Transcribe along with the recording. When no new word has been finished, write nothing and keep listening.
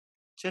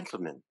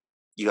Gentlemen,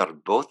 you are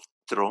both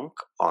drunk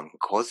on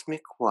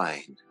cosmic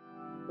wine.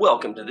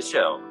 Welcome to the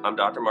show. I'm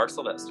Dr. Mark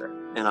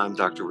Sylvester. And I'm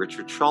Dr.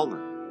 Richard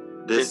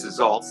Schulman. This is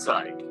Alt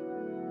Psych.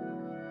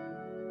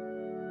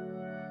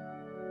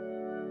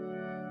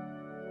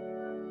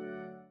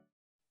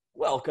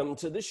 Welcome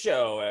to the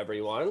show,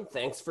 everyone.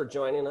 Thanks for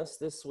joining us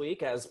this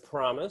week. As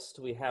promised,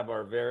 we have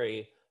our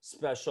very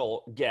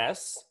special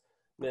guest,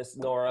 Miss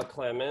Nora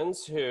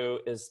Clemens, who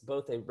is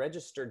both a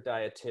registered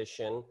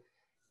dietitian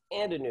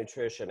and a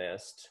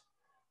nutritionist,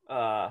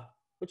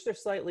 which they're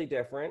slightly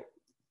different,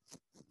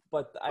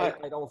 but I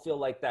don't feel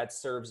like that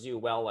serves you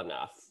well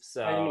enough.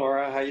 So, hi,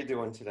 Nora. How you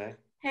doing today?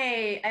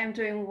 Hey, I'm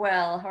doing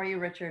well. How are you,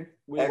 Richard?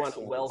 We want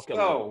to welcome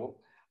you. So,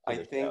 I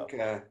think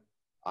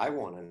I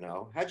want to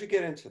know, how'd you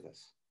get into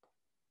this?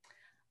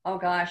 Oh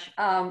gosh,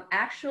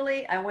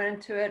 actually, I went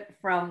into it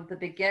from the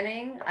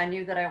beginning. I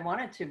knew that I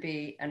wanted to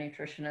be a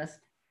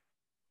nutritionist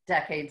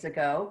decades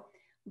ago,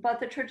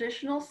 but the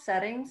traditional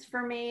settings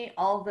for me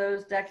all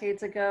those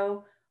decades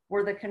ago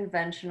were the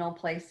conventional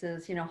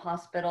places, you know,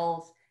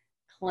 hospitals,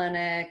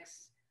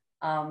 clinics,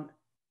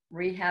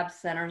 rehab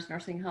centers,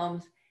 nursing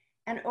homes.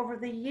 And over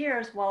the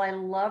years, while I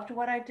loved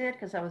what I did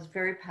because I was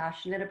very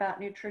passionate about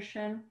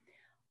nutrition,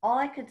 all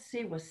I could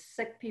see was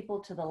sick people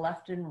to the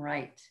left and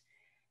right.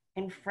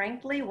 And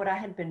frankly, what I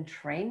had been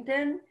trained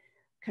in,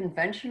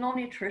 conventional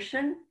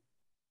nutrition,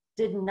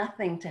 did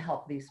nothing to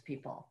help these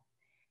people.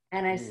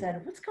 And I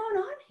said, what's going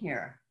on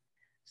here?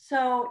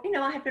 So, you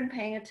know, I had been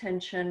paying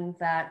attention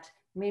that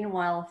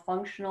meanwhile,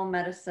 functional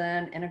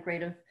medicine,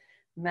 integrative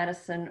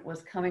medicine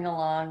was coming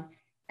along.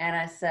 And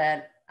I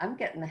said, I'm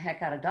getting the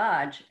heck out of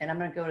Dodge and I'm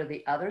going to go to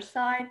the other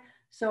side.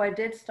 So I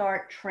did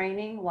start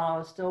training while I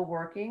was still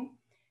working.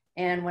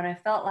 And when I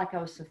felt like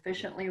I was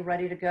sufficiently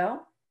ready to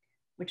go,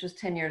 which was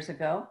 10 years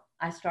ago,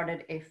 I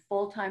started a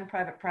full-time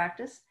private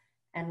practice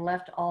and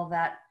left all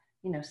that,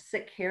 you know,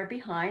 sick care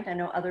behind. I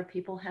know other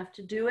people have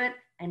to do it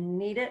and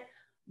need it,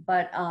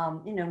 but,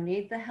 you know,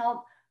 need the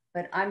help.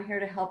 But I'm here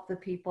to help the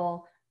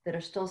people that are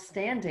still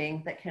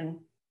standing that can,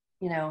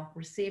 you know,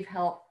 receive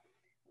help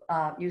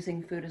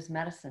using food as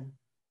medicine.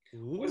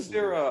 Was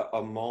there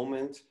a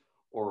moment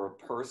or a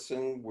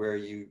person where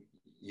you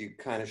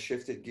kind of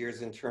shifted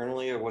gears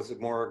internally, or was it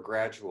more a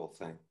gradual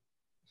thing?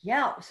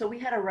 Yeah, so we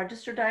had a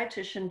registered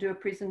dietitian do a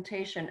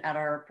presentation at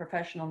our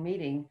professional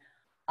meeting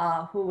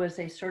who was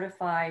a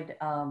certified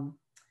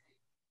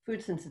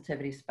food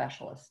sensitivity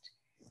specialist.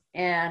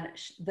 And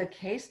the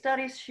case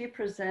studies she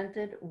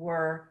presented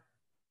were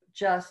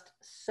just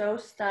so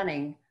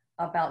stunning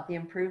about the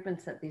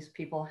improvements that these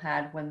people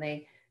had when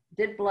they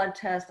did blood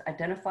tests,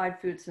 identified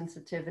food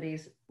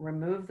sensitivities,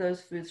 removed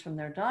those foods from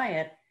their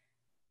diet,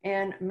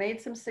 and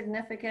made some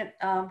significant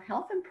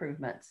health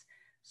improvements.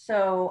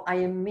 So I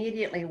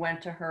immediately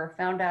went to her,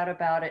 found out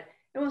about it.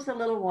 It was a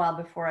little while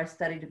before I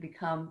studied to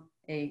become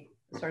a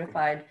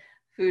certified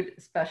food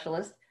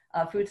specialist,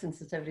 food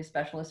sensitivity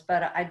specialist,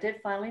 but I did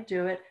finally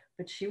do it,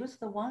 but she was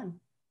the one.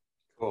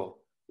 Cool.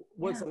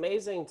 What's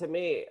amazing to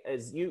me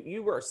is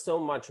you were so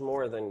much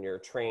more than your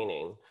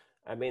training.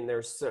 I mean,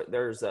 there's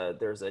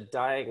a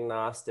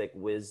diagnostic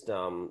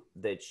wisdom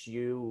that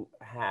you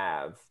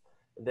have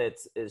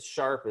that's as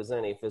sharp as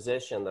any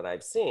physician that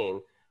I've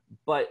seen.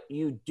 But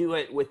you do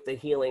it with the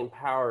healing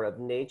power of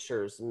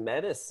nature's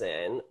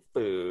medicine,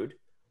 food,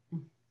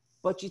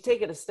 but you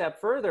take it a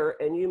step further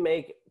and you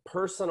make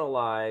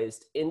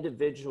personalized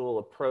individual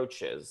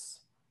approaches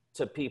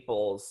to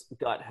people's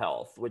gut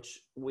health, which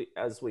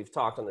as we've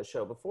talked on the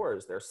show before,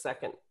 is their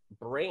second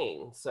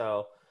brain.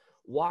 So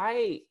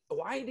why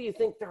do you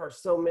think there are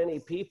so many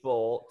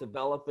people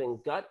developing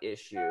gut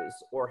issues,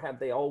 or have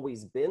they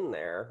always been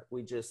there?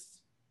 We just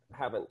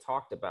haven't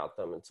talked about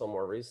them until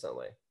more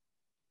recently.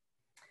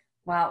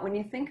 Wow, when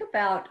you think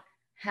about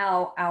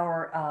how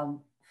our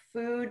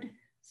food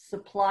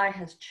supply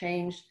has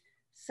changed,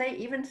 say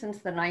even since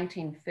the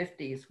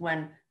 1950s,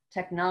 when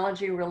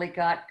technology really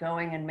got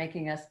going and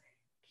making us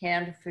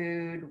canned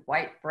food,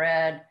 white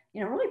bread,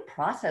 you know, really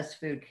processed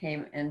food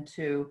came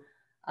into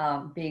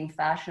being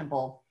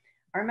fashionable.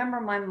 I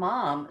remember my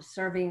mom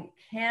serving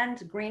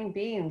canned green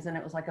beans, and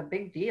it was like a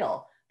big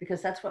deal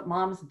because that's what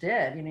moms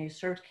did. You know, you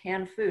served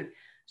canned food.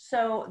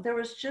 So there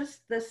was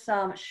just this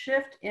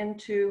shift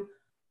into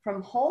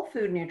from whole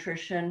food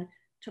nutrition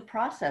to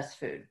processed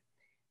food.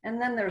 And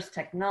then there's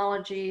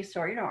technology.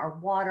 So, you know, our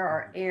water,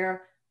 our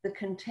air, the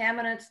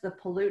contaminants, the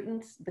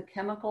pollutants, the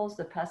chemicals,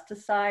 the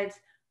pesticides,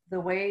 the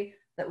way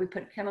that we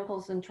put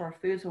chemicals into our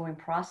foods when we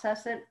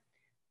process it.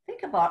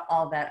 Think about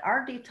all that.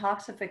 Our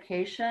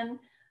detoxification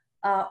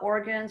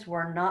organs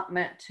were not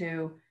meant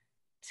to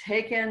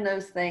take in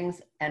those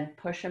things and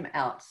push them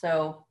out.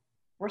 So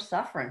we're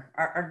suffering.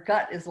 Our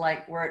gut is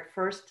like where it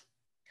first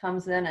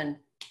comes in and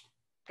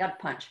gut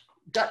punch.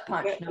 Gut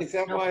punch,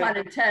 no pun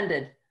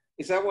intended.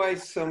 Is that why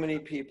so many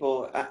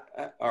people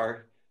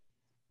are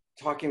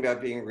talking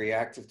about being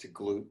reactive to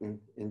gluten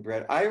in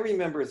bread? I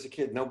remember as a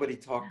kid, nobody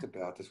talked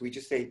about this. We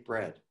just ate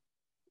bread.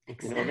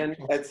 Exactly. You know,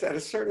 then at a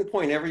certain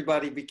point,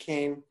 everybody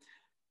became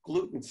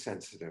gluten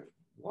sensitive.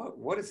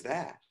 What is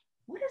that?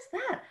 What is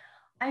that?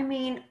 I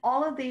mean,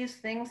 all of these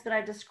things that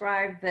I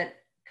described that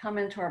come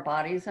into our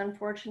bodies,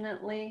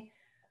 unfortunately,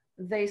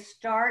 they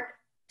start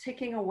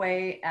ticking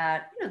away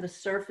at, the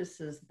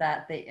surfaces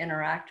that they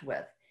interact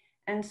with.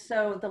 And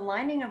so the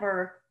lining of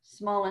our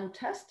small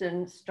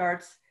intestine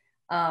starts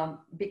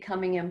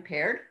becoming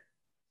impaired.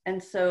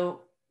 And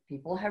so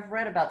people have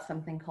read about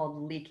something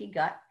called leaky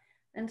gut.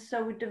 And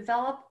so we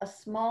develop a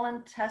small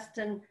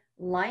intestine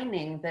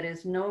lining that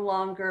is no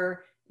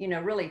longer,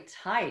 really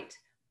tight,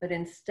 but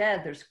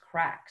instead there's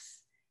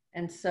cracks.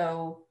 And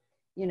so,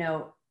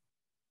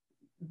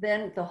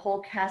 then the whole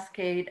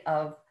cascade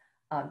of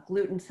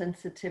gluten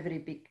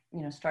sensitivity,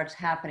 starts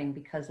happening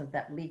because of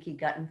that leaky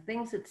gut and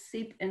things that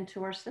seep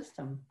into our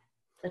system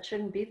that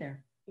shouldn't be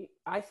there.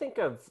 I think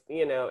of,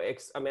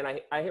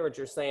 I hear what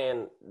you're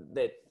saying,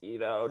 that,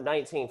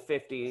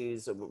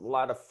 1950s, a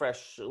lot of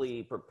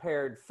freshly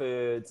prepared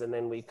foods, and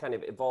then we kind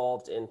of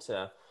evolved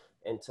into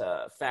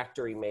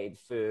factory made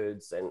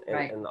foods and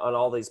on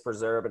all these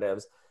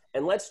preservatives.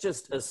 And let's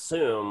just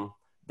assume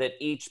that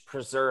each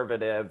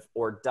preservative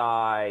or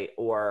dye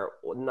or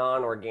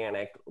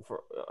non-organic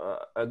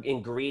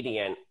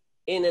ingredient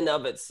in and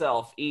of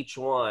itself, each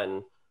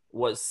one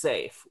was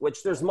safe,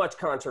 which there's much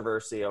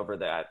controversy over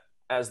that,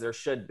 as there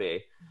should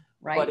be.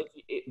 Right.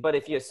 But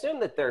if you assume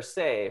that they're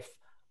safe,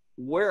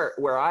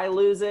 where I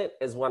lose it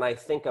is when I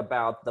think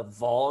about the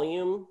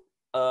volume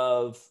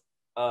of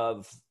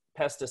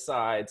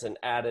pesticides and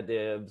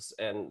additives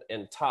and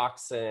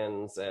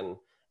toxins and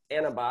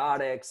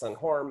antibiotics and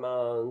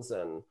hormones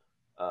and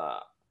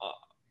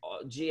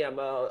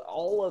GMO,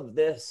 all of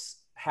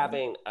this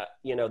having,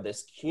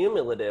 this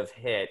cumulative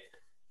hit.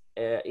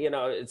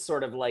 It's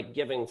sort of like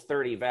giving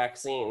 30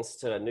 vaccines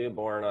to a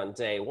newborn on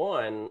day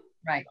one.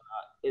 Right.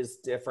 Is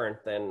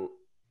different than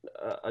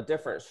a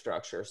different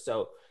structure.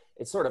 So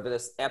it's sort of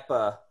this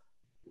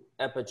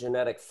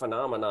epigenetic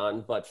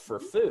phenomenon, but for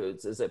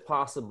foods. Is it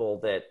possible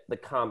that the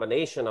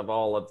combination of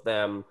all of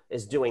them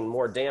is doing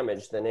more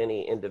damage than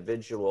any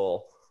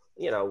individual,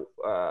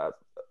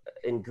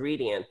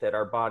 ingredient that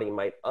our body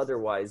might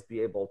otherwise be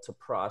able to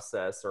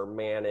process or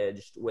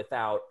manage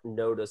without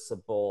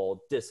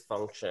noticeable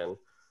dysfunction?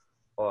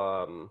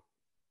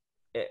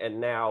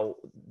 And now,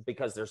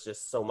 because there's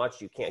just so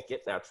much, you can't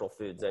get natural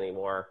foods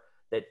anymore,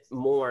 that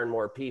more and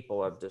more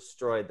people have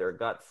destroyed their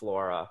gut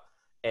flora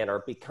and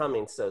are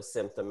becoming so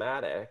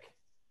symptomatic.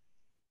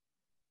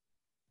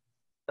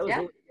 That was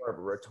really more of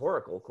a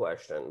rhetorical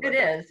question. It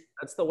is.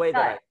 That's the way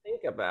that I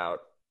think about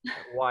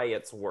why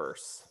it's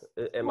worse.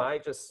 Am I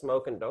just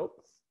smoking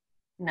dope?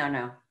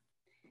 No.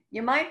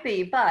 You might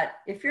be, but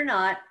if you're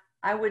not,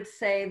 I would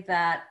say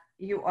that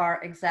you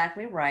are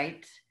exactly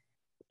right.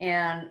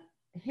 And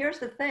here's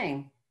the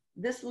thing,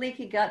 this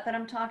leaky gut that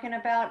I'm talking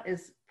about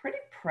is pretty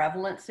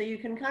prevalent. So you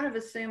can kind of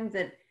assume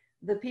that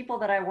the people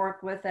that I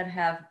work with that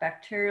have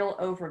bacterial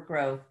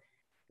overgrowth,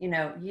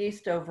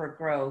 yeast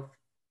overgrowth,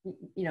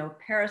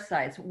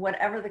 parasites,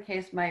 whatever the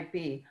case might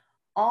be,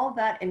 all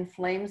that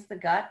inflames the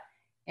gut.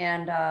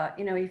 And,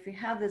 if you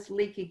have this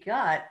leaky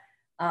gut,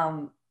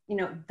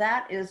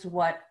 that is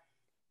what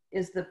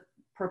is the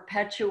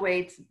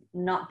perpetuates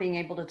not being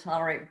able to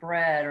tolerate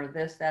bread or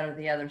this, that, or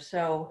the other.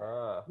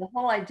 So the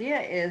whole idea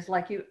is,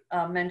 like you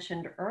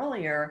mentioned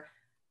earlier,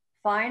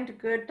 find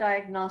good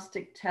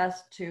diagnostic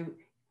tests to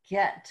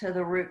get to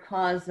the root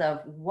cause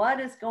of what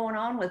is going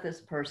on with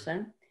this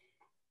person,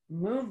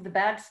 move the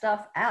bad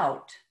stuff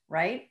out,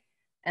 right?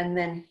 And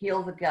then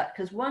heal the gut.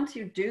 Because once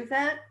you do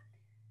that,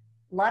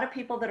 a lot of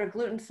people that are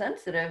gluten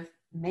sensitive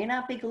may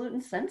not be gluten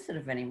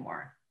sensitive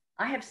anymore.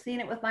 I have seen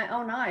it with my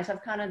own eyes.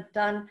 I've kind of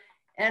done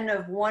N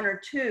of 1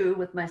 or 2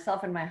 with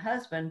myself and my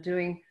husband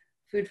doing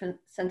food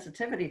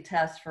sensitivity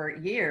tests for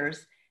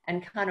years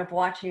and kind of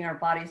watching our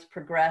bodies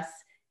progress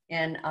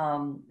in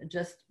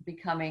just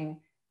becoming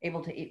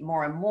able to eat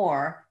more and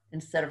more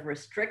instead of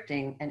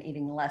restricting and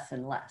eating less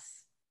and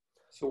less.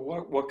 So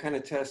what kind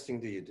of testing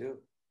do you do?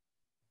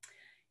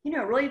 It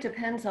really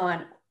depends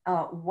on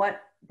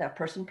what that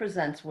person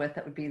presents with.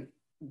 That would be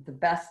the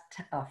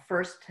best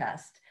first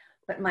test.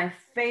 But my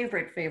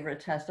favorite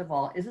test of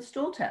all is a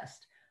stool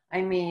test.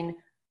 I mean,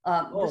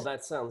 that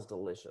sounds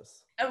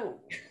delicious. Oh,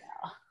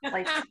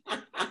 like,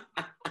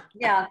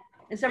 yeah.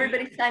 Is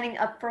everybody signing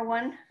up for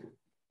one?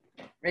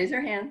 Raise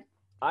your hand.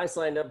 I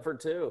signed up for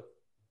 2.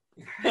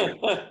 Good.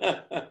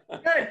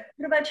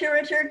 What about you,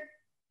 Richard?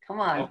 Come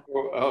on.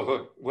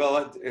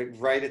 Well,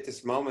 right at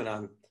this moment,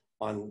 I'm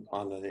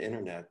on the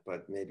internet,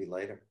 but maybe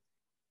later.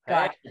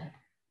 Gotcha.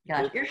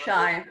 You're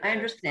shy. I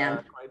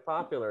understand. Quite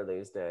popular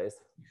these days.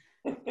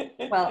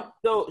 Well,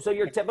 so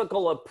your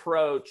typical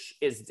approach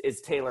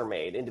is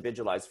tailor-made,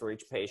 individualized for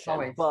each patient.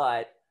 Always.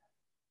 But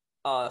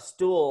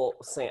stool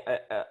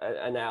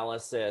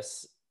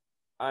analysis,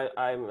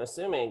 I'm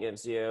assuming,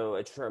 gives you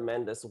a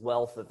tremendous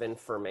wealth of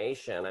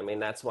information. I mean,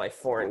 that's why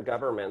foreign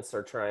governments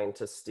are trying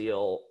to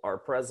steal our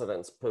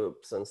president's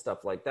poops and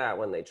stuff like that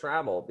when they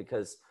travel,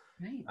 because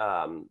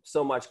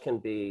so much can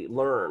be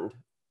learned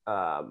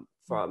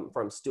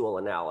from stool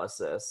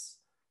analysis.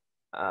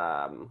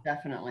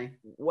 Definitely.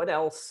 What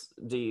else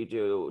do you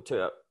do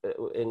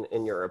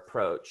in your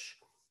approach?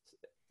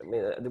 I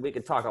mean, we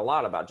could talk a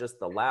lot about just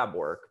the lab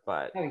work,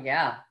 but. Oh,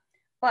 yeah.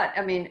 But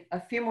I mean, a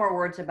few more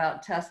words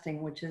about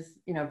testing, which is,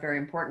 very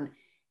important,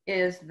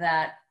 is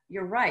that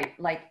you're right.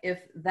 Like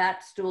if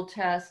that stool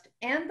test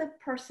and the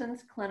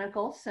person's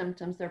clinical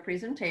symptoms, their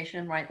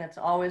presentation, right? That's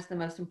always the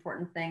most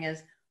important thing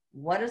is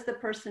what is the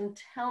person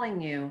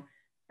telling you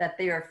that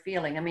they are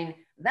feeling? I mean,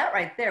 that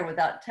right there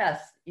without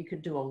tests, you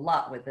could do a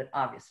lot with it,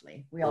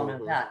 obviously. We all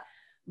know that.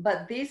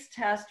 But these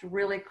tests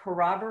really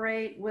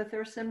corroborate with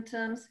their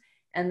symptoms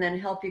and then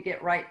help you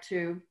get right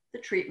to the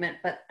treatment.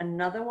 But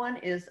another one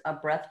is a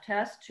breath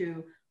test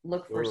to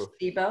look for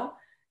SIBO,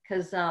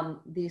 because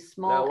the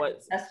small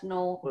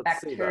intestinal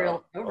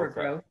bacterial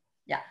overgrowth,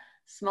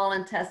 small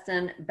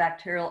intestine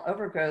bacterial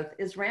overgrowth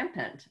is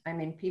rampant. I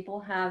mean, people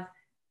have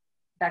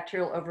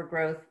bacterial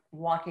overgrowth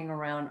walking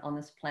around on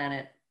this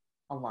planet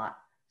a lot.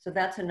 So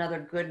that's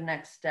another good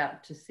next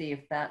step to see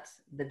if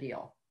that's the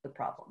deal, the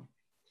problem.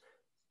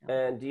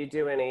 And do you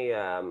do any,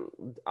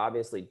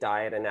 obviously,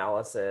 diet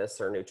analysis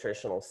or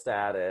nutritional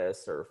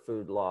status or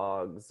food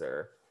logs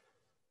or?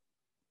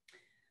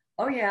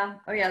 Oh, yeah.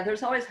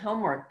 There's always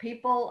homework.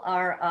 People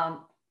are,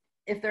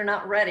 if they're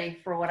not ready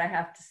for what I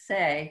have to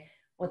say,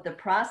 what the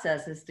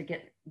process is to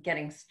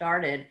getting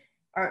started,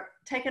 are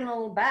taken a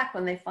little back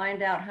when they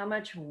find out how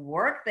much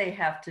work they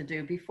have to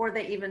do before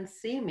they even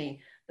see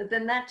me. But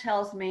then that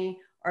tells me,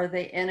 are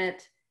they in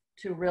it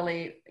to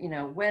really,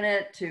 win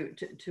it,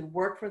 to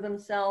work for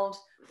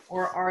themselves?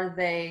 Or are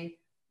they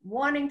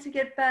wanting to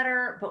get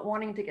better, but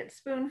wanting to get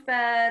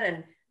spoon-fed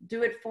and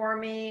do it for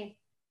me?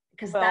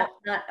 Because that's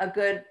not a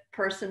good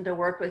person to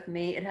work with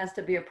me. It has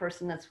to be a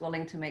person that's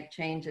willing to make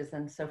changes.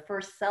 And so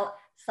first,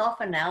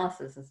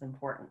 self-analysis is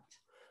important.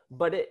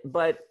 But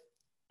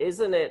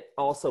isn't it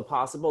also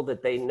possible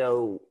that they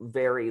know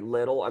very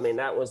little? I mean,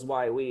 that was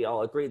why we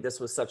all agreed this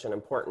was such an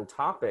important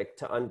topic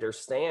to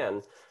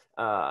understand,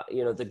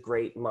 the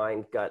great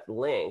mind-gut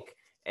link.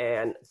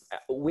 And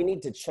we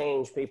need to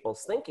change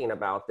people's thinking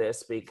about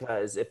this,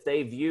 because if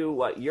they view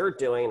what you're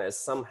doing as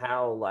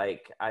somehow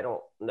like, I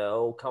don't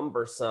know,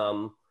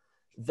 cumbersome,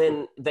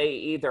 then they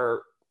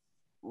either,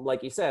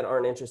 like you said,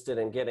 aren't interested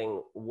in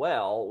getting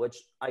well, which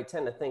I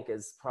tend to think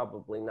is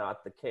probably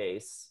not the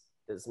case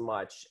as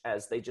much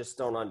as they just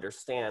don't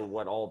understand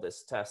what all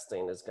this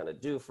testing is going to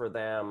do for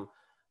them,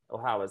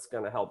 or how it's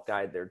going to help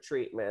guide their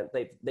treatment.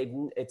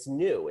 It's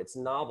new, it's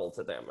novel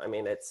to them. I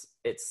mean, it's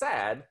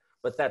sad,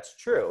 but that's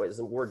true.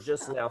 We're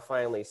just now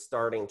finally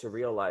starting to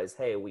realize,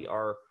 hey, we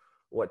are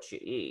what you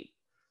eat,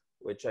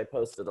 which I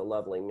posted a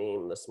lovely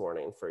meme this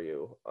morning for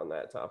you on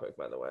that topic,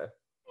 by the way.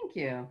 Thank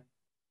you.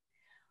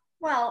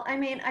 Well, I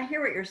mean, I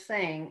hear what you're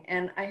saying,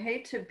 and I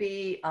hate to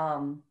be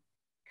kind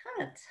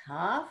of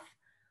tough,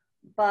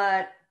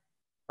 but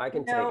I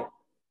can take it.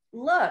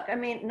 Look, I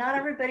mean, not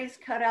everybody's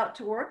cut out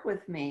to work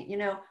with me.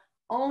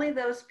 Only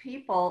those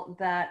people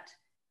that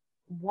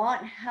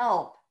want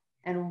help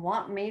and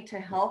want me to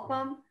help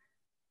them,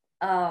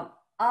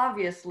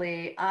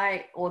 obviously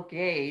I will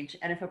gauge.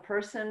 And if a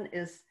person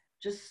is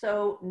just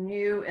so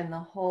new in the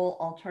whole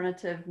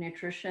alternative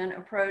nutrition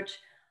approach,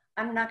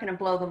 I'm not going to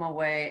blow them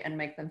away and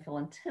make them feel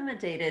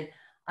intimidated.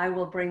 I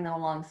will bring them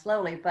along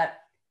slowly. But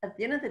at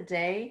the end of the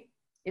day,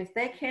 if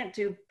they can't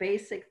do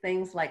basic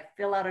things like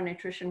fill out a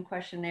nutrition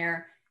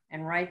questionnaire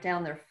and write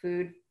down their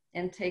food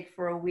intake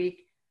for a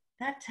week,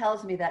 that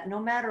tells me that no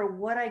matter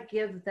what I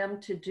give them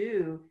to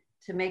do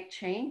to make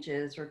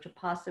changes or to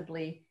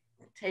possibly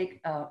take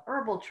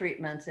herbal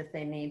treatments if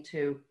they need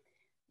to,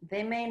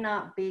 they may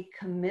not be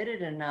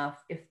committed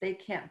enough if they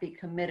can't be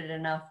committed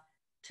enough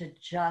to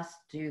just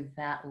do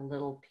that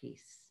little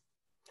piece.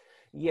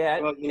 Yeah.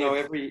 Well,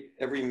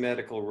 every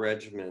medical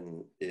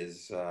regimen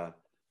is,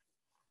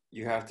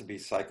 you have to be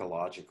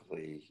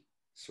psychologically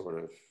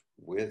sort of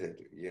with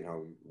it.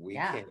 We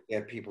can't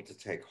get people to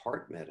take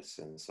heart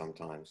medicine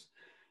sometimes,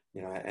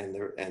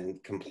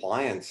 and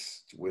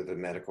compliance with a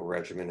medical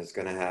regimen is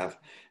going to have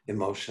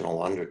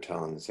emotional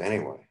undertones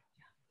anyway.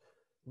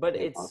 But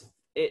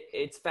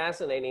it's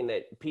fascinating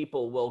that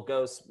people will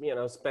go,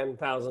 spend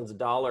thousands of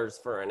dollars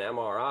for an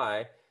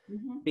MRI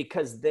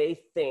because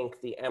they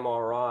think the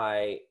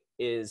MRI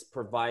is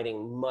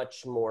providing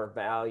much more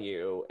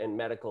value and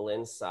medical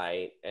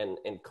insight and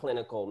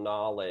clinical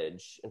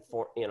knowledge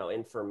and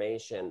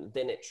information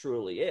than it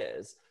truly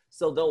is.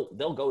 So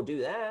they'll go do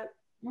that.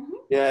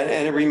 Yeah,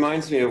 and it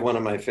reminds me of one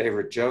of my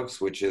favorite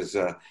jokes, which is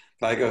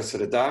guy goes to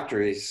the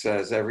doctor. He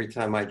says, every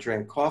time I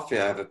drink coffee,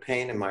 I have a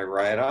pain in my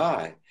right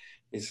eye.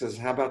 He says,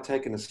 how about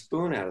taking a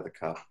spoon out of the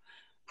cup?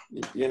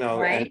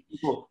 Right.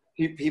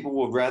 And people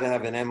would rather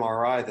have an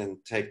MRI than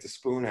take the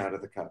spoon out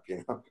of the cup,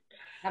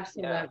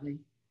 Absolutely. Yeah.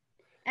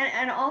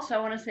 And also I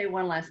want to say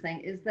one last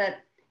thing is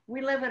that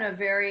we live in a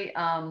very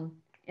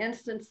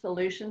instant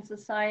solution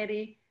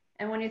society.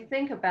 And when you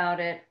think about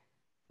it,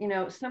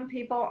 some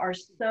people are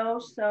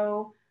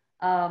so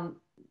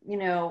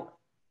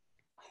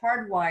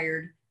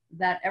hardwired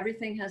that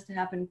everything has to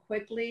happen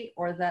quickly,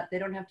 or that they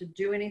don't have to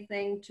do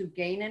anything to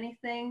gain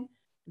anything,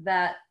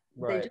 that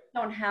they just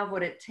don't have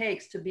what it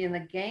takes to be in the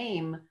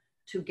game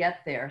to get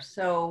there.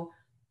 So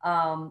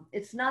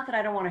It's not that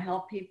I don't want to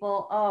help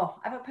people. Oh,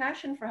 I have a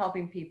passion for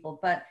helping people,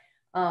 but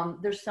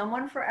there's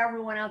someone for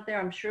everyone out there.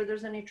 I'm sure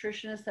there's a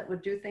nutritionist that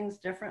would do things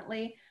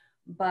differently,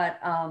 but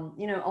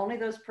you know, only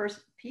those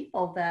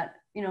people that,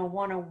 you know,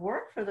 want to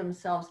work for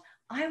themselves,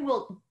 I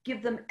will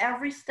give them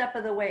every step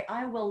of the way.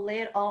 I will lay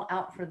it all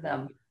out for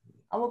them.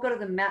 I will go to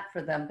the mat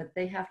for them, but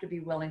they have to be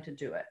willing to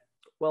do it.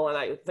 Well, and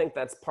I think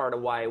that's part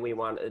of why we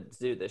want to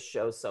do this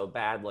show so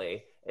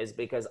badly, is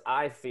because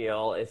I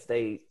feel if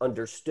they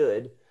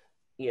understood,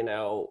 you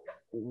know,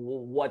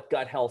 what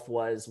gut health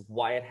was,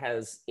 why it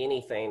has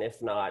anything,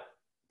 if not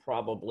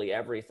probably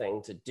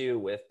everything to do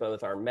with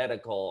both our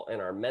medical and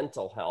our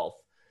mental health,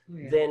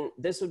 then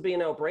this would be a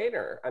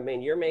no-brainer. I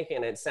mean, you're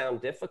making it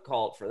sound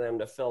difficult for them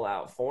to fill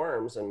out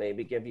forms and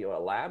maybe give you a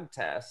lab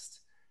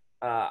test.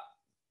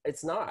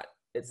 It's not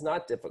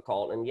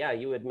difficult. And yeah,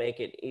 you would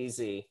make it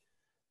easy,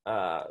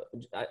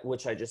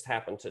 which I just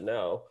happen to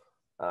know,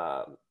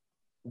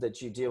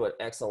 that you do an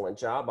excellent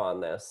job on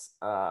this.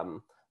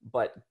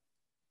 But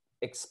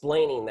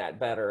explaining that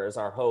better is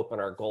our hope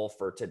and our goal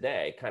for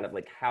today, kind of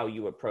like how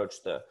you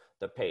approach the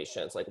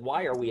patients. Like,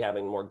 why are we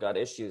having more gut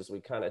issues? We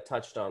kind of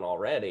touched on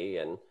already,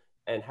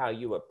 and how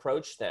you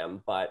approach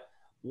them. But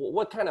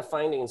what kind of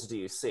findings do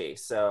you see?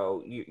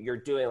 So you're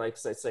doing, like,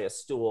 say a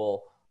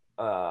stool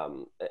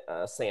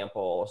a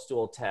sample, a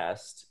stool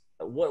test.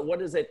 What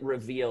does it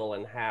reveal,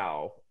 and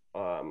how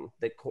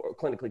that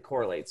clinically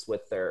correlates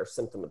with their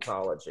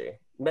symptomatology,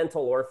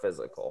 mental or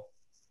physical?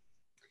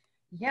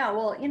 Yeah,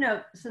 well, you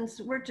know,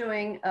 since we're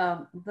doing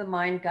the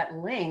mind-gut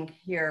link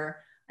here,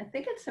 I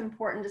think it's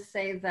important to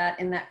say that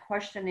in that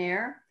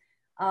questionnaire,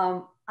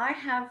 I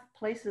have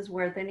places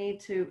where they need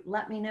to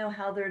let me know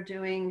how they're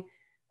doing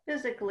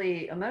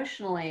physically,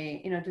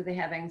 emotionally, you know, do they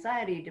have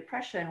anxiety,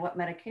 depression, what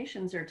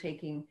medications they're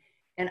taking.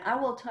 And I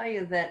will tell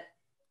you that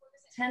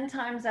 10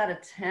 times out of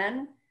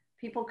 10,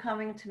 people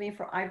coming to me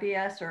for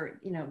IBS or,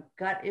 you know,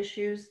 gut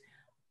issues,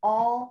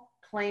 all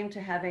claim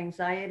to have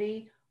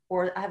anxiety.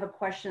 Or I have a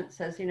question that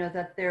says, you know,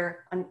 that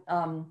they're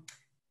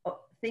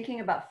thinking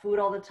about food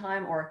all the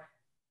time, or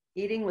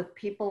eating with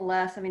people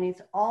less. I mean,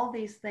 it's all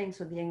these things.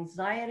 So the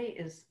anxiety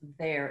is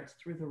there. It's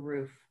through the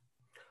roof.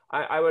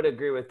 I would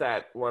agree with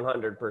that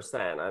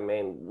 100%. I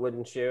mean,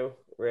 wouldn't you,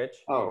 Rich?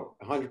 Oh,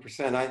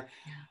 100%.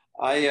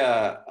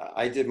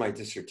 I did my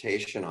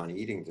dissertation on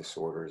eating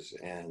disorders,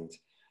 and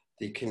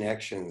the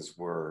connections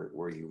were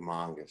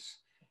humongous.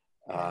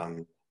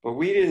 But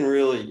we didn't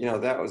really, you know,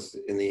 that was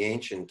in the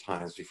ancient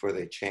times before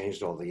they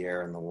changed all the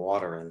air and the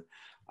water. And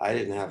I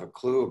didn't have a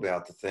clue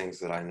about the things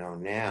that I know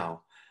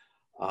now.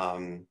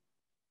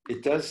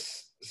 It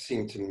does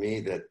seem to me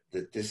that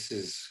this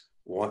is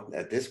one,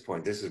 at this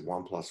point, this is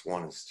 1 +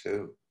 1 is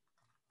 2.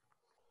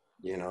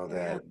 You know,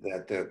 that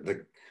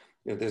the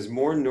you know, there's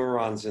more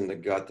neurons in the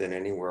gut than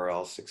anywhere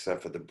else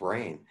except for the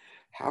brain.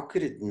 How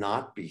could it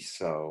not be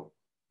so?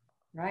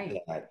 Right.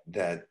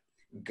 That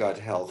gut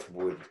health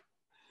would,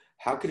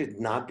 how could it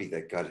not be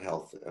that gut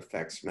health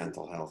affects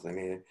mental health? I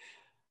mean,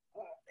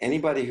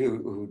 anybody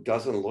who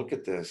doesn't look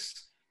at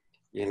this,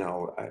 you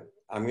know,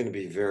 I'm going to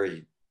be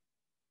very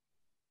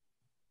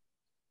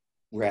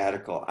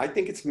radical. I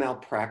think it's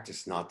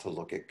malpractice not to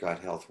look at gut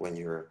health when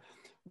you're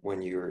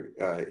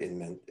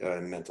in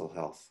mental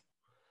health.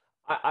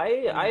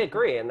 I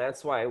agree, and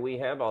that's why we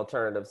have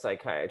alternative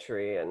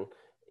psychiatry, and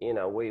you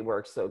know, we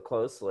work so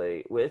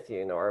closely with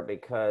you, Nora,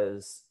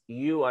 because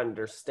you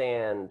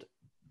understand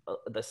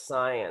the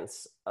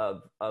science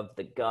of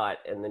the gut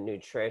and the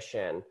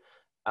nutrition,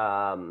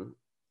 and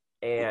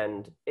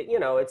you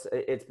know,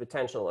 its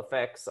potential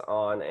effects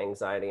on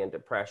anxiety and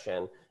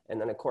depression. And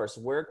then of course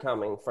we're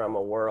coming from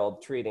a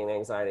world treating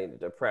anxiety and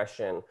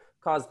depression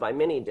caused by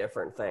many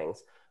different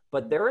things,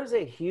 but there is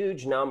a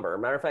huge number.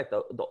 Matter of fact,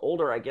 the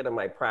older I get in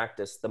my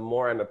practice, the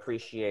more I'm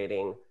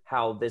appreciating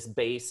how this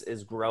base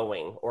is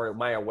growing, or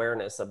my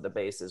awareness of the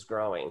base is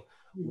growing,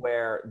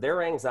 where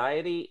their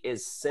anxiety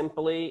is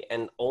simply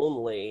and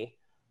only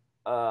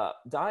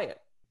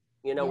diet.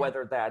 You know,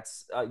 whether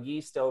that's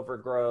yeast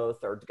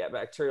overgrowth or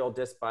bacterial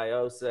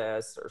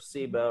dysbiosis or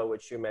SIBO,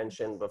 which you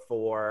mentioned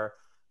before.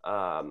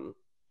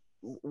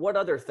 What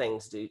other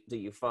things do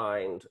you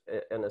find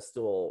in a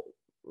stool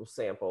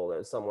sample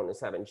that someone is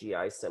having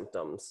GI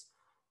symptoms?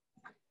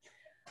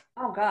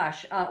 Oh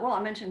gosh. Well,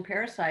 I mentioned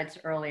parasites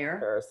earlier.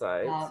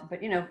 Parasites.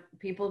 But you know,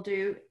 people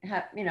do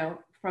have, you know,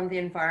 from the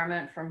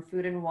environment, from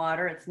food and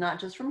water. It's not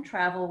just from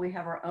travel. We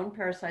have our own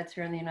parasites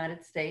here in the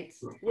United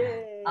States.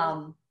 Yay.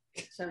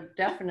 So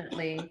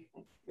definitely.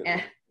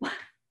 And,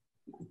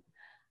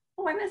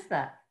 oh, I missed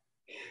that.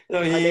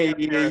 No, he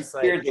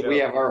feared that we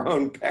have our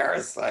own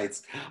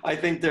parasites. I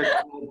think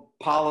they're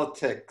called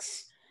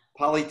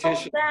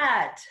politicians. Oh,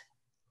 that.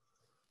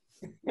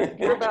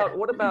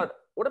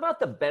 What about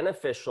the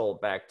beneficial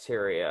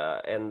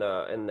bacteria and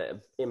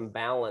the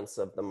imbalance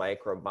of the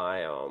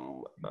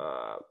microbiome?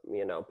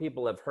 You know,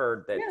 people have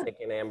heard that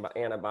taking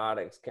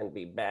antibiotics can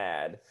be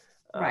bad.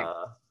 Right.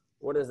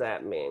 What does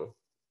that mean?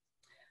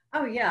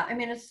 Oh yeah, I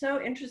mean, it's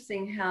so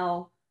interesting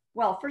how,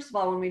 well, first of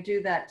all, when we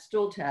do that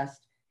stool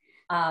test,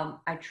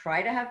 I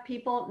try to have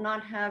people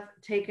not have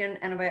taken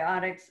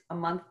antibiotics a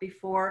month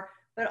before,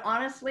 but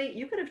honestly,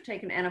 you could have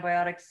taken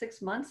antibiotics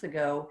 6 months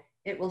ago.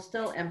 It will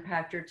still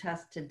impact your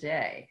test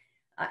today.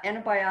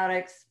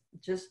 Antibiotics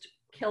just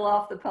kill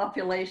off the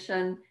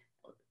population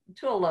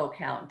to a low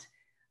count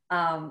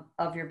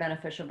of your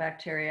beneficial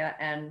bacteria.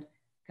 And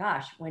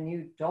gosh, when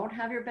you don't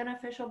have your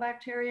beneficial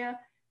bacteria,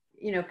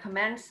 you know,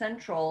 Command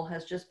Central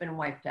has just been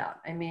wiped out.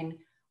 I mean,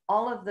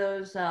 all of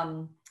those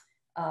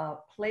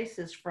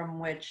places from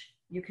which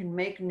you can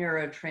make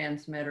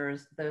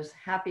neurotransmitters, those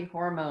happy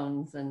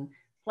hormones and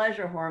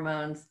pleasure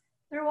hormones,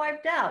 they're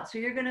wiped out. So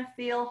you're going to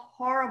feel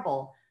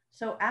horrible.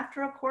 So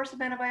after a course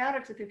of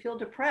antibiotics, if you feel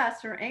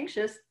depressed or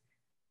anxious,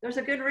 there's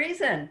a good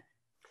reason.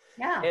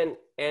 Yeah.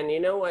 And you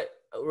know what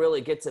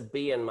really gets a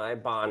bee in my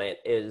bonnet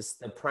is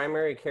the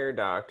primary care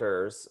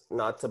doctors,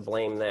 not to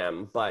blame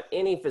them, but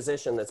any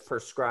physician that's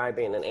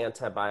prescribing an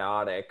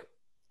antibiotic,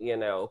 you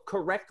know,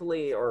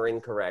 correctly or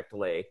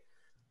incorrectly.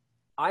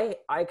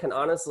 I can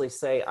honestly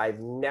say I've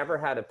never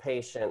had a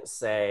patient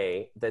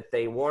say that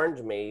they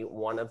warned me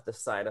one of the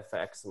side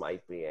effects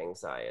might be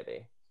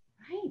anxiety.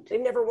 Right. They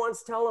never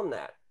once tell them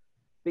that,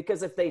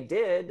 because if they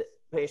did,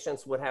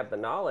 patients would have the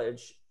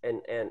knowledge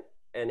and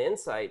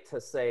insight to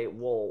say,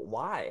 well,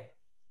 why?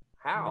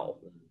 How?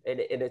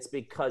 And it's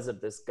because of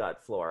this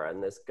gut flora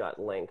and this gut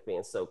link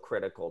being so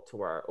critical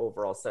to our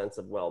overall sense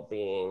of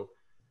well-being.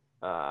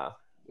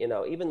 You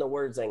know, even the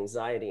words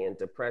anxiety and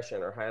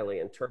depression are highly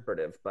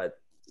interpretive, but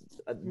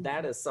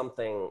that is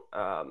something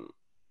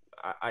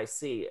I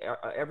see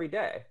every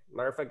day.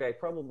 Matter of fact, I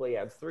probably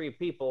have 3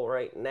 people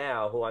right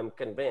now who I'm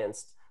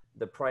convinced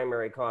the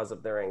primary cause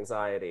of their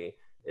anxiety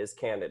is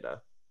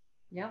Candida.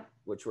 Yeah.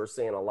 Which we're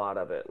seeing a lot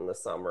of it in the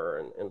summer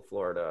and in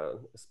Florida,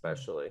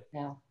 especially.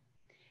 Yeah.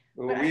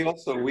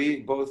 Well,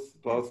 we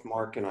both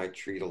Mark and I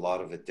treat a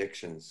lot of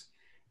addictions,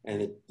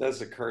 and it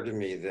does occur to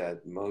me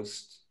that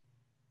most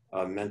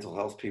mental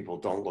health people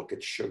don't look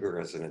at sugar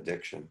as an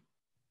addiction.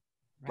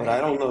 But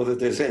I don't know that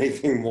there's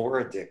anything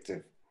more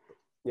addictive.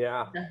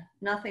 Yeah.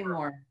 Nothing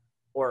more.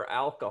 Or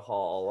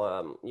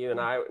alcohol. You and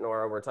I,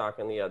 Nora, were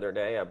talking the other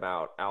day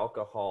about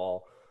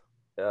alcohol,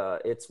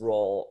 its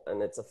role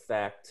and its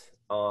effect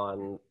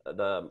on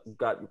the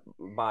gut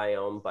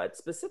biome, but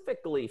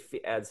specifically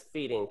as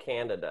feeding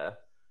Candida.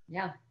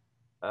 Yeah.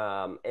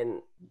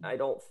 And I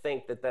don't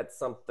think that that's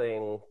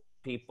something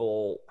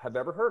people have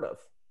ever heard of.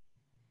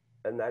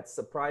 And that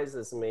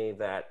surprises me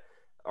that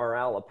our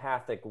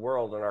allopathic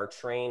world and our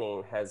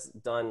training has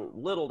done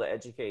little to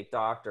educate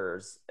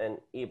doctors and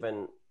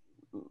even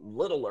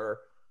littler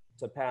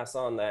to pass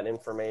on that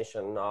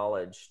information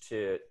knowledge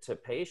to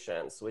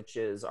patients, which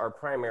is our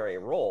primary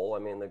role. I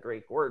mean, the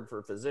Greek word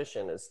for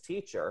physician is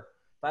teacher.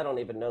 If I don't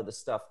even know the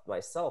stuff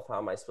myself, how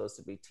am I supposed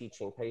to be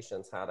teaching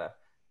patients how to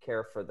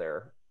care for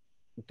their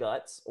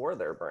guts or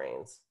their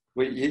brains?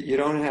 Well, you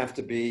don't have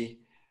to be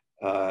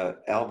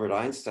Albert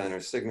Einstein or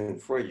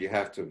Sigmund Freud. You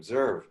have to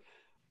observe.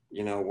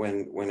 You know,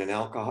 when an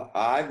alcohol,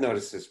 I've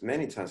noticed this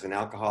many times, an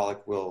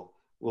alcoholic will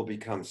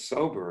become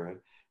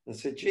sober and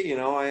say, gee, you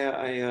know,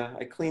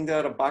 I cleaned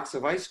out a box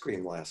of ice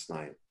cream last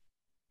night.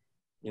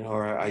 You know,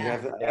 or I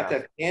have to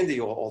have candy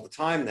all the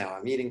time now.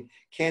 I'm eating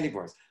candy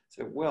bars.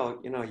 So, well,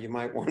 you know, you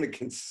might want to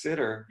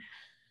consider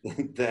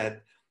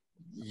that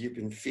you've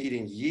been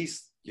feeding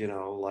yeast, you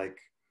know, like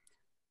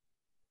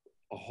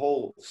a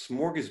whole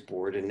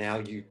smorgasbord, and now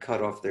you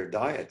cut off their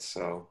diet.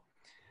 So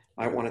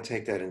I want to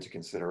take that into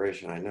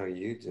consideration. I know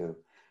you do.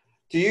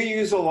 Do you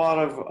use a lot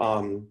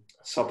of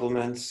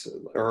supplements,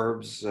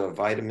 herbs,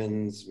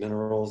 vitamins,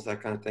 minerals,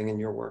 that kind of thing in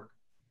your work?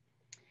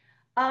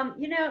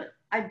 You know,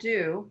 I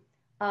do,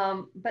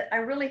 but I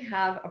really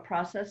have a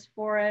process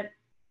for it.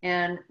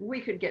 And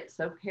we could get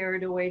so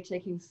carried away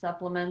taking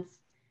supplements.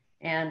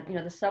 And, you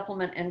know, the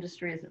supplement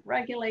industry isn't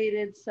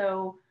regulated.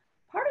 So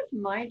part of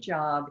my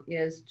job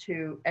is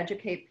to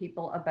educate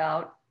people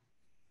about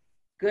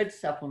good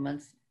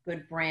supplements,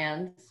 good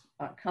brands,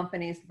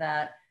 companies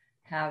that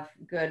have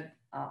good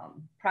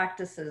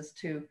practices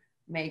to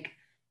make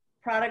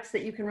products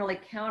that you can really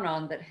count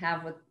on, that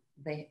have what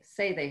they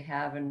say they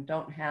have and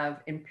don't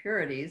have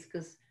impurities,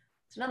 because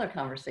it's another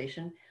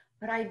conversation.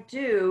 But I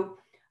do,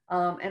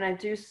 and I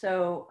do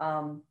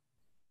so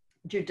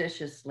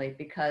judiciously,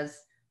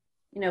 because,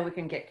 you know, we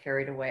can get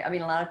carried away. I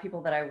mean, a lot of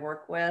people that I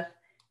work with,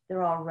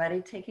 they're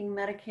already taking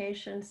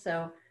medication.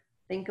 So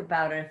think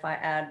about it. If I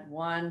add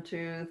 1,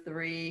 2,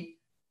 3,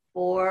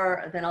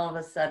 4, then all of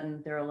a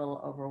sudden they're a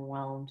little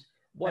overwhelmed.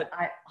 But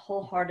I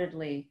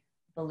wholeheartedly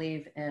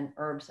believe in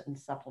herbs and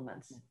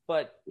supplements.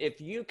 But if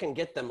you can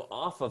get them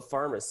off of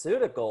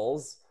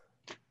pharmaceuticals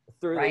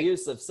through the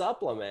use of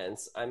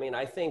supplements, I mean,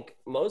 I think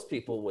most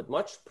people would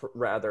much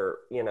rather,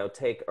 you know,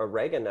 take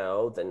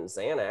oregano than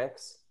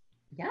Xanax.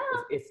 Yeah.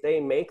 If they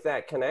make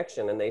that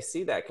connection and they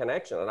see that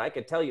connection, and I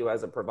could tell you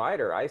as a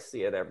provider, I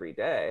see it every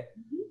day.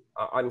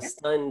 Mm-hmm. I'm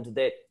stunned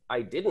that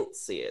I didn't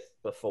see it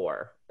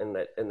before, and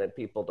that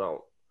people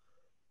don't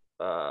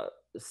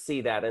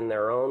see that in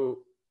their own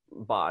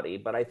body,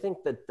 but I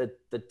think that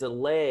the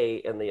delay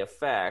in the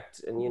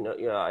effect, and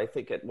I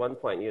think at one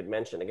point you had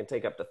mentioned it can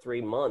take up to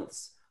 3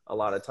 months a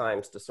lot of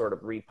times to sort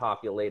of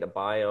repopulate a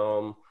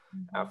biome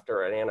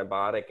after an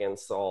antibiotic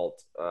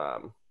insult.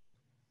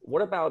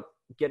 What about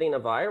getting a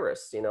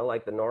virus,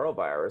 like the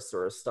norovirus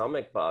or a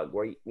stomach bug,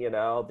 where you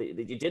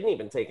didn't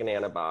even take an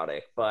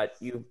antibiotic, but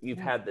you've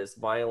had this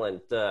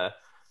violent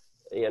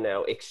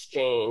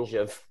exchange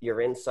of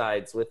your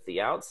insides with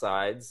the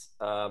outsides,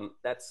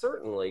 that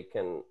certainly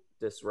can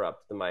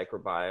disrupt the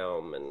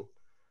microbiome. And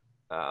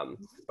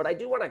but I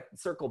do want to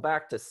circle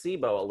back to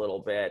SIBO a little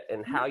bit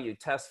and how you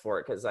test for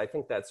it, because I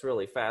think that's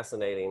really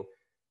fascinating.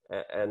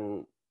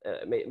 And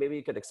maybe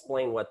you could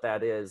explain what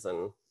that is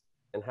and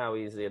how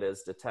easy it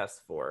is to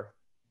test for.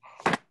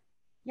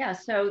 Yeah,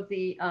 so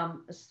the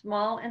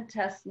small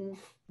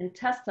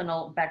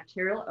intestinal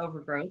bacterial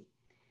overgrowth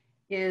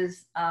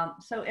is,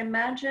 so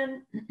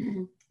imagine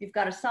you've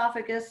got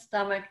esophagus,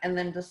 stomach, and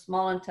then the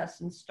small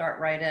intestines start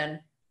right in,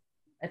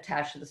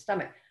 attached to the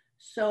stomach.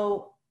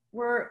 So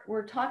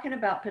we're talking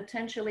about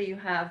potentially you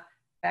have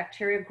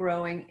bacteria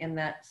growing in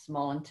that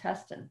small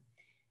intestine.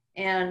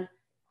 And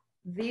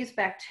these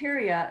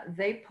bacteria,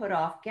 they put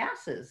off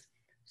gases.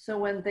 So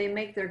when they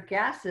make their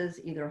gases,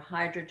 either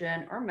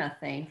hydrogen or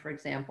methane, for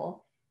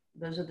example,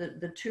 those are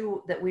the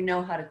two that we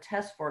know how to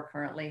test for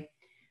currently.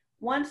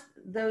 Once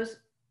those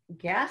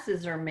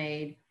gases are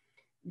made,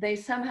 they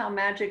somehow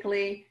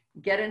magically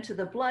get into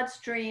the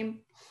bloodstream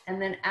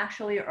and then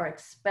actually are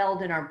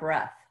expelled in our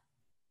breath.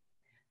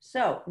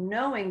 So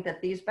knowing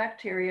that these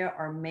bacteria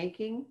are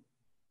making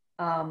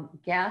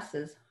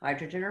gases,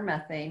 hydrogen or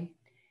methane,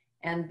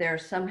 and they're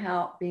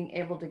somehow being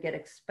able to get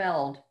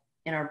expelled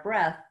in our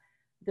breath,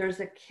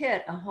 there's a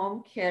kit, a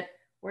home kit,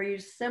 where you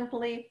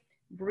simply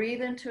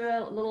breathe into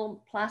a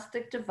little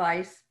plastic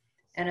device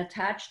and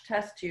attach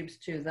test tubes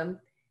to them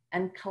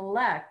and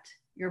collect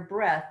your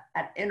breath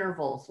at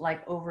intervals,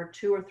 like over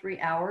 2 or 3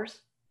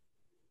 hours,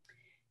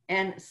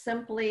 and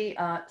simply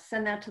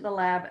send that to the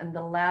lab, and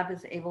the lab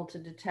is able to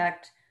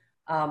detect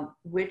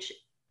which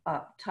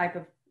type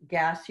of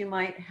gas you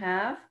might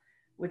have,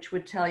 which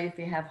would tell you if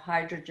you have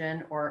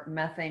hydrogen or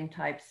methane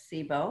type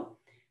SIBO,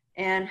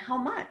 and how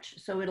much.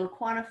 So it'll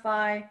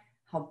quantify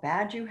how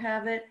bad you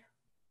have it,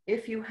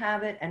 if you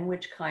have it, and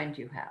which kind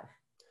you have.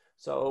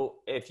 So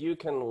if you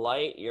can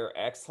light your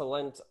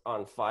exhalant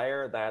on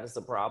fire, that is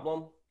a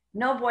problem?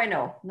 No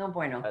bueno, no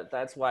bueno.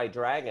 That's why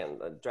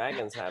dragons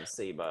have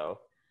SIBO.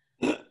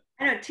 I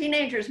know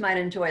teenagers might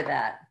enjoy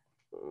that.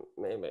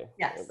 Maybe.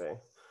 Yes. Maybe.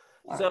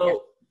 So yeah.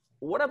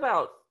 What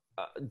about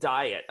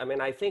diet? I mean,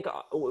 I think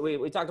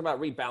we talked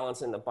about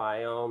rebalancing the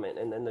biome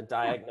and then the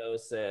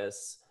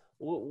diagnosis.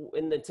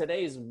 In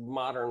today's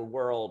modern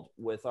world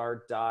with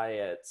our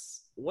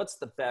diets, what's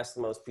the best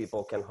most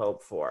people can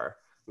hope for?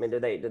 I mean, do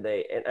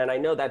they, and I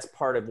know that's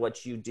part of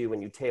what you do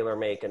when you tailor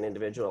make an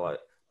individual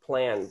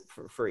plan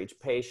for each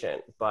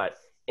patient, but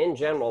in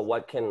general,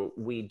 what can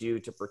we do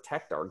to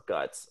protect our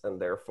guts and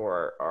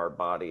therefore our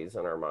bodies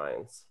and our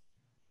minds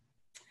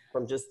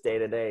from just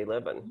day-to-day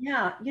living?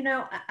 Yeah,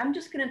 I'm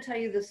just going to tell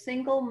you the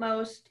single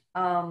most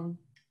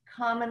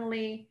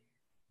commonly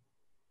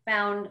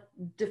found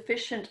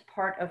deficient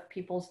part of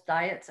people's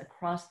diets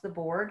across the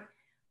board.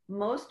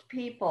 Most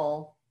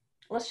people,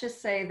 let's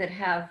just say that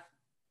have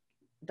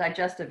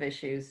digestive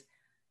issues,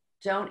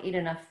 don't eat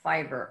enough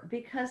fiber,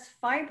 because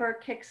fiber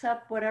kicks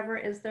up whatever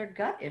is their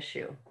gut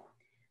issue.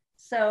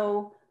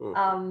 So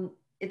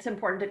it's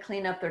important to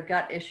clean up their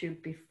gut issue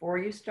before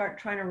you start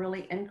trying to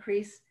really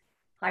increase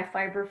high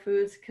fiber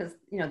foods, because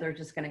they're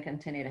just going to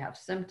continue to have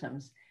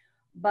symptoms.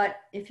 But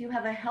if you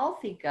have a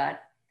healthy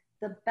gut,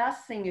 the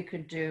best thing you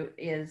could do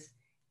is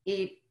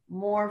eat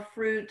more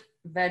fruit,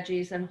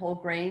 veggies, and whole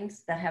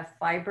grains that have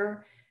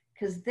fiber,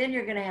 because then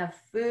you're going to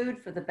have food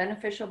for the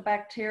beneficial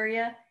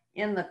bacteria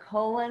in the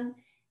colon,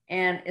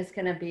 and it's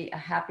going to be a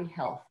happy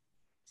health.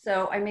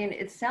 So, I mean,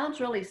 it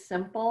sounds really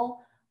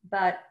simple,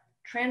 but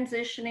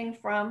transitioning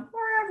from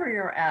wherever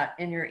you're at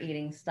in your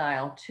eating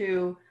style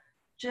to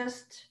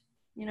just,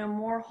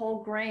 more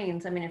whole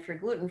grains. I mean, if you're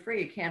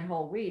gluten-free, you can't have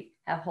whole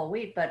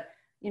wheat, but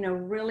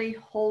really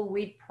whole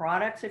wheat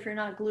products if you're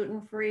not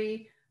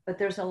gluten-free. But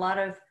there's a lot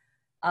of,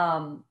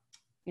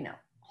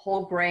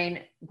 whole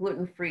grain,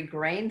 gluten-free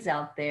grains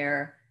out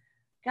there.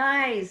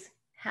 Guys,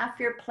 half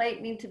your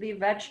plate need to be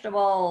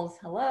vegetables.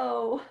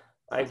 Hello.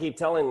 I keep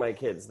telling my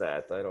kids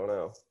that. I don't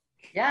know.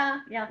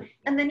 Yeah.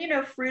 And then,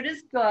 fruit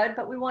is good,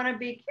 but we want to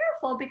be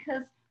careful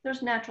because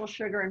there's natural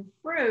sugar in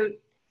fruit.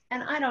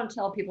 And I don't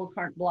tell people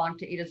carte blanche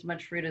to eat as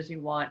much fruit as you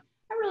want.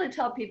 I really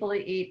tell people to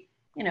eat,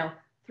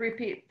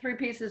 three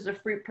pieces of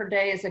fruit per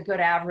day is a good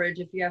average.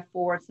 If you have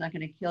 4, it's not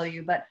going to kill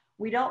you. But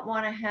we don't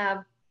want to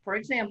have, for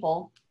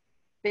example,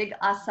 big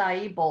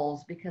acai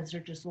bowls because they're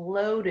just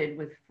loaded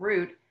with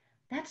fruit.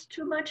 That's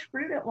too much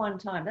fruit at one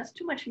time. That's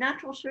too much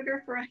natural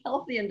sugar for a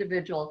healthy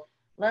individual,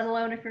 let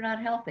alone if you're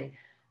not healthy.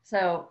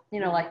 So,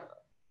 like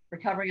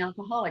recovering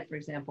alcoholic, for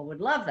example, would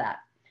love that.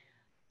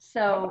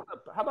 So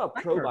How about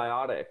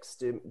probiotics?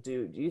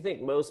 Do you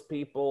think most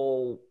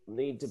people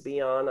need to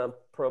be on a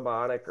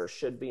probiotic or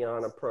should be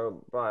on a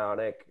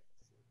probiotic?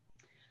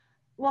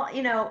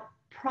 well,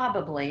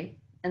 probably,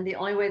 and the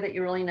only way that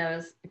you really know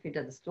is if you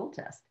did the stool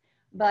test.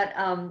 But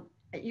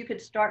you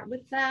could start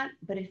with that.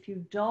 But if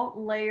you don't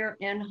layer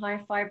in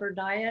high fiber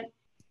diet,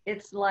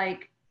 it's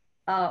like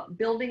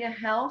building a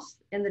house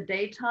in the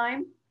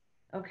daytime,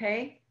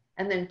 okay,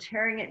 and then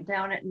tearing it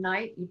down at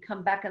night. You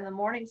come back in the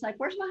morning, it's like,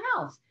 where's my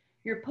house?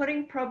 You're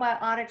putting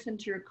probiotics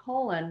into your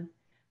colon,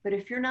 but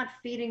if you're not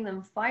feeding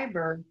them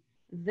fiber,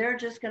 they're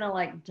just going to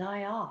like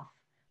die off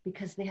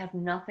because they have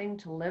nothing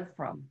to live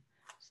from.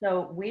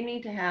 So we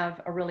need to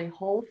have a really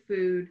whole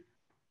food,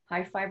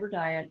 high fiber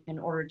diet in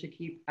order to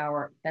keep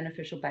our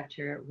beneficial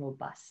bacteria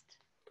robust.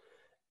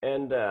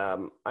 And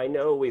I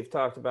know we've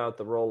talked about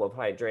the role of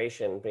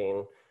hydration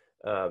being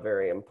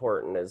very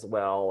important as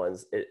well.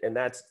 And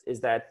is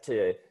that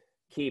to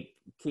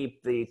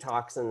keep the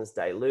toxins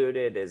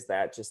diluted? Is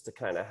that just to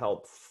kind of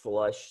help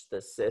flush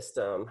the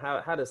system?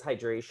 How does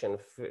hydration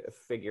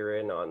figure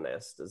in on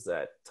this? Does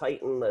that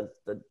tighten the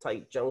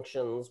tight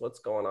junctions? What's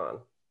going on?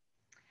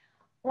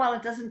 Well,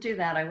 it doesn't do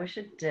that. I wish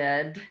it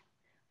did.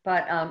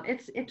 But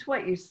it's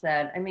what you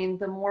said. I mean,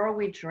 the more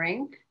we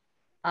drink,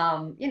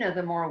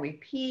 the more we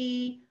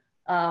pee,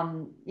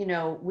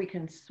 we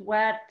can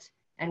sweat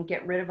and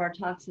get rid of our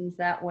toxins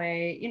that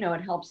way.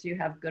 It helps you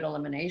have good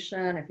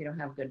elimination. If you don't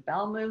have good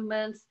bowel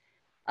movements,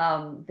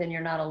 then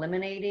you're not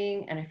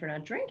eliminating. And if you're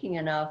not drinking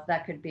enough,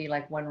 that could be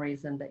like one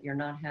reason that you're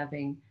not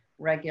having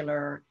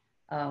regular,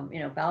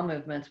 bowel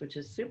movements, which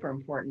is super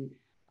important.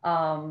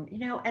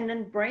 And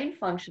then brain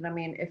function. I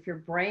mean, if your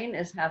brain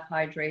is half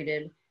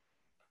hydrated,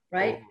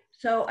 right? Oh.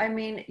 So, I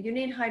mean, you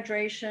need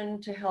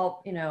hydration to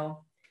help,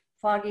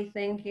 foggy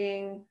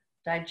thinking,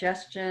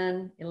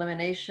 digestion,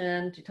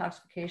 elimination,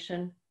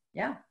 detoxification.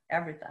 Yeah,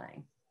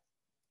 everything.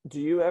 Do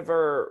you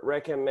ever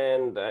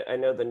recommend, I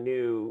know the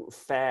new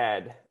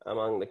fad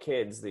among the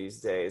kids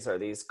these days are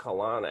these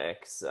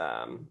colonics.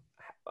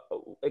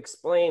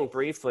 Explain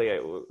briefly,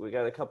 we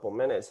got a couple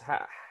minutes,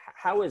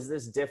 how is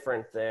this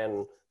different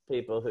than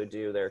people who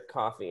do their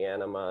coffee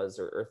enemas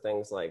or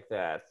things like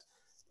that?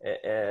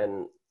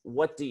 And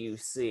what do you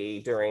see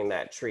during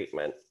that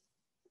treatment?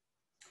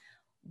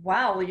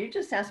 Wow, well, you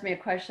just asked me a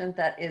question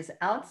that is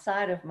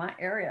outside of my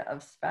area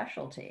of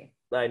specialty.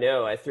 I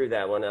know, I threw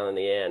that one out in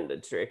the end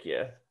to trick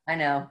you. I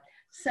know.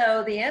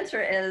 So the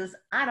answer is,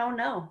 I don't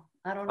know.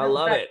 I don't know. I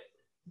love it.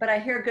 But I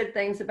hear good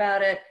things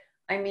about it.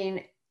 I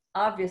mean,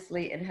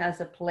 obviously it has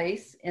a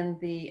place in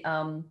the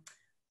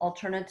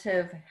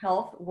alternative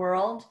health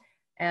world,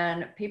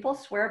 and people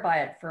swear by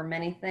it for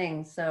many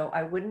things. So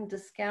I wouldn't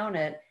discount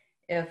it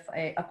if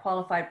a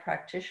qualified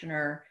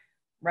practitioner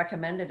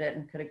recommended it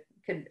and could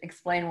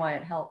explain why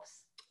it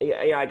helps.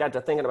 Yeah, I got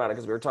to thinking about it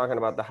because we were talking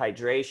about the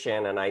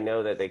hydration, and I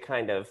know that they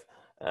kind of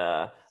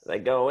they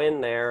go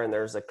in there and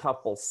there's a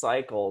couple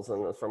cycles,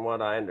 and from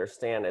what I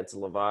understand, it's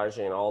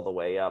lavaging all the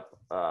way up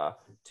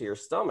to your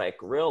stomach,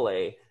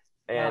 really.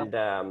 And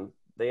the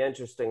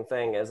interesting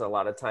thing is a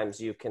lot of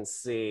times you can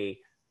see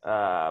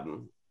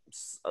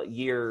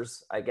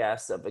years, I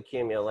guess, of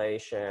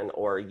accumulation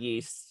or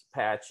yeast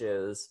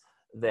patches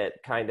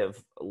that kind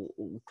of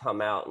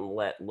come out and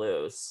let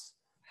loose.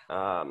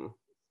 That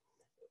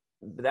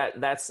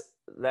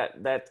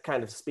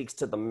kind of speaks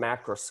to the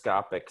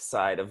macroscopic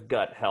side of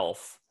gut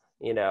health.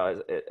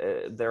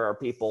 There are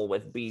people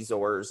with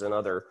Bezors and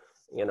other,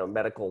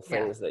 medical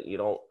things that you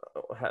don't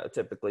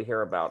typically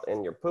hear about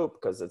in your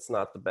poop because it's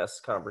not the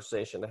best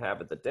conversation to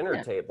have at the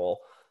dinner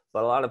table.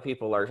 But a lot of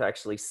people are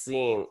actually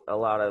seeing a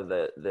lot of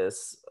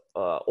this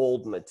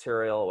old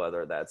material,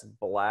 whether that's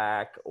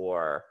black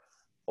or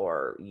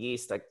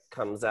yeast that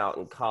comes out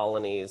in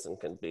colonies and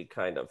can be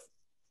kind of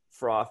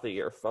frothy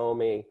or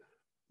foamy.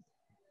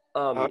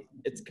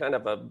 It's kind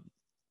of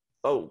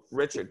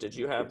Richard, did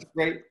you have? It's a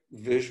great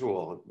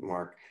visual,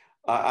 Mark.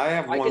 I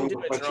have one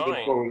more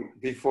question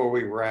before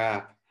we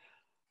wrap.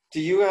 Do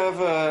you have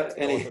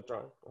any?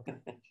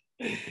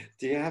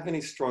 Do you have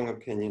any strong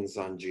opinions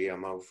on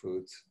GMO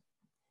foods?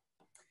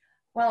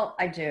 Well,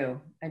 I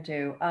do.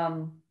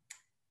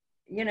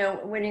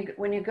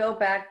 When you go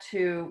back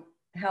to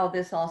how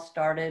this all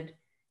started,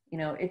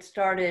 it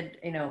started,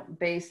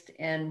 based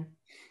in,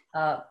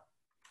 a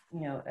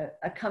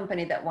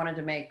company that wanted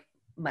to make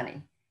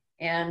money.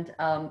 And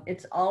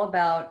it's all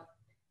about,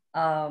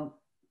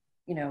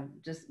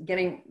 just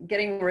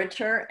getting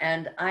richer.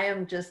 And I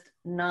am just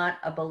not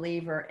a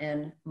believer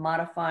in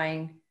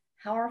modifying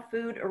how our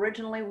food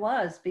originally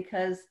was,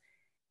 because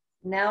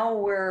now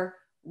we're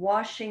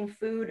washing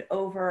food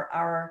over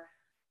our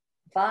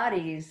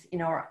bodies,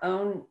 our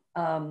own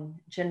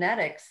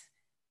genetics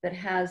that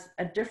has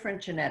a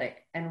different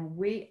genetic. And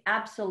we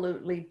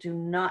absolutely do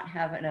not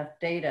have enough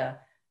data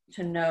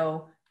to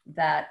know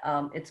that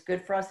it's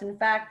good for us. In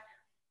fact,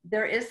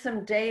 there is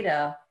some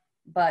data,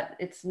 but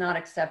it's not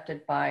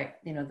accepted by,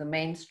 the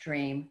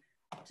mainstream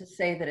to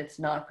say that it's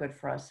not good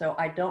for us. So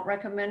I don't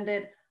recommend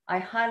it. I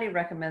highly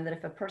recommend that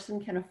if a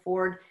person can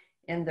afford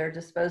in their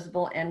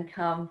disposable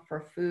income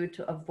for food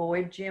to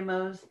avoid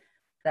GMOs,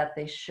 that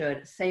they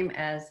should. Same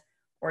as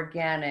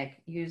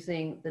organic,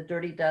 using the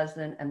Dirty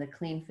Dozen and the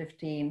Clean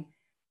 15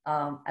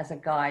 as a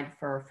guide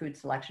for food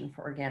selection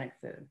for organic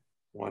food.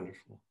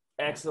 Wonderful.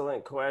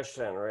 Excellent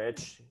question,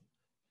 Rich.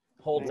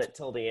 Holding it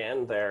till the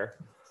end there.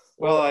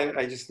 Well,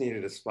 I just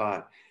needed a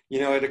spot. You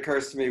know, it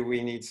occurs to me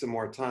we need some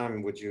more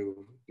time. Would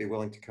you be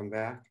willing to come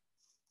back?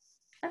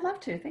 I'd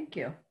love to. Thank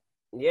you.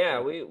 Yeah,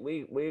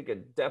 we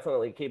could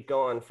definitely keep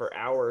going for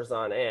hours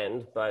on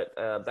end, but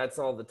that's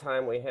all the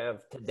time we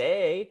have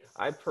today.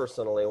 I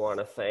personally want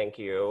to thank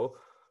you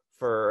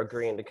for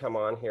agreeing to come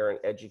on here and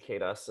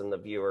educate us and the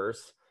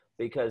viewers,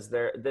 because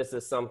this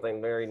is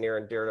something very near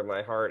and dear to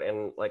my heart.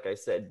 And like I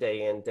said,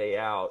 day in, day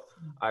out,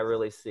 I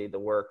really see the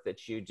work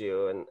that you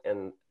do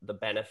and the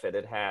benefit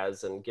it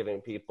has in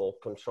giving people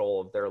control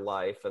of their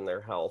life and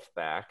their health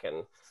back.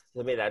 And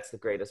to me, that's the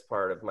greatest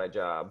part of my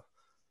job.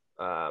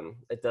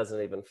 It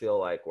doesn't even feel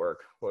like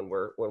work when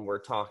we're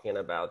talking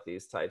about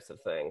these types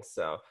of things.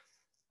 So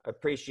I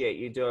appreciate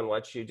you doing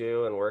what you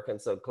do and working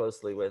so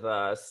closely with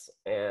us.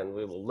 And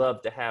we will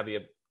love to have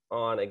you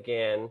on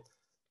again.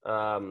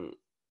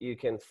 You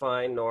can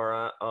find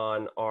Nora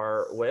on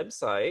our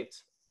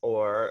website,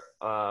 or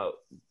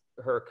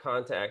her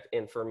contact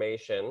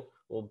information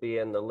will be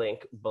in the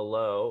link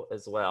below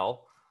as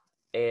well.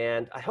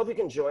 And I hope you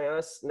can join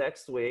us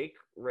next week.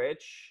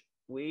 Rich,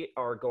 we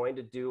are going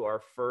to do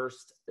our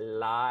first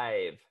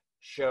live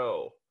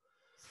show.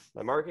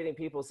 My marketing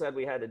people said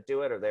we had to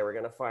do it or they were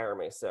going to fire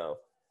me. So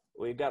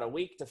we've got a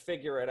week to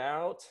figure it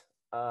out.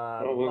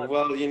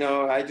 Well, you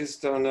know, I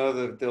just don't know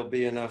that there'll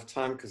be enough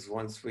time, because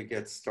once we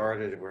get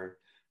started,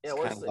 it's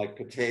kind of like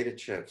potato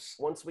chips.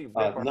 Once we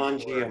rip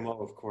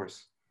non-GMO, of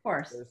course. Of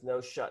course. There's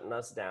no shutting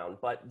us down.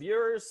 But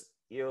viewers,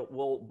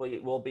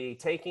 we'll be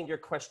taking your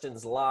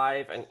questions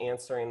live and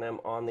answering them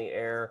on the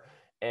air.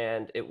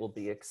 And it will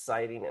be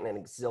exciting and an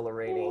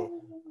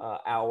exhilarating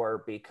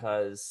hour,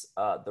 because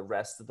the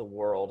rest of the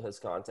world has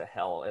gone to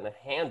hell in a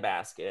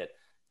handbasket.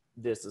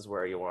 This is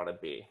where you want to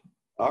be.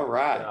 All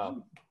right.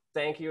 So,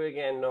 thank you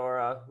again,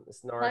 Nora.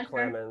 It's Nora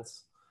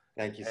Clemens.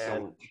 Thank you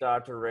so much.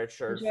 Dr.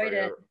 Richard for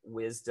your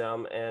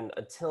wisdom. And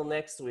until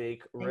next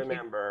week,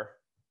 remember,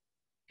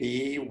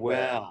 be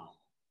well.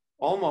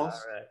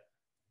 Almost. All right.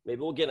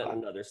 Maybe we'll get it in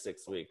another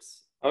 6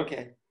 weeks.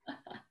 Okay.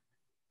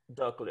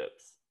 Duck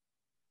lips.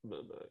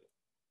 Bye-bye.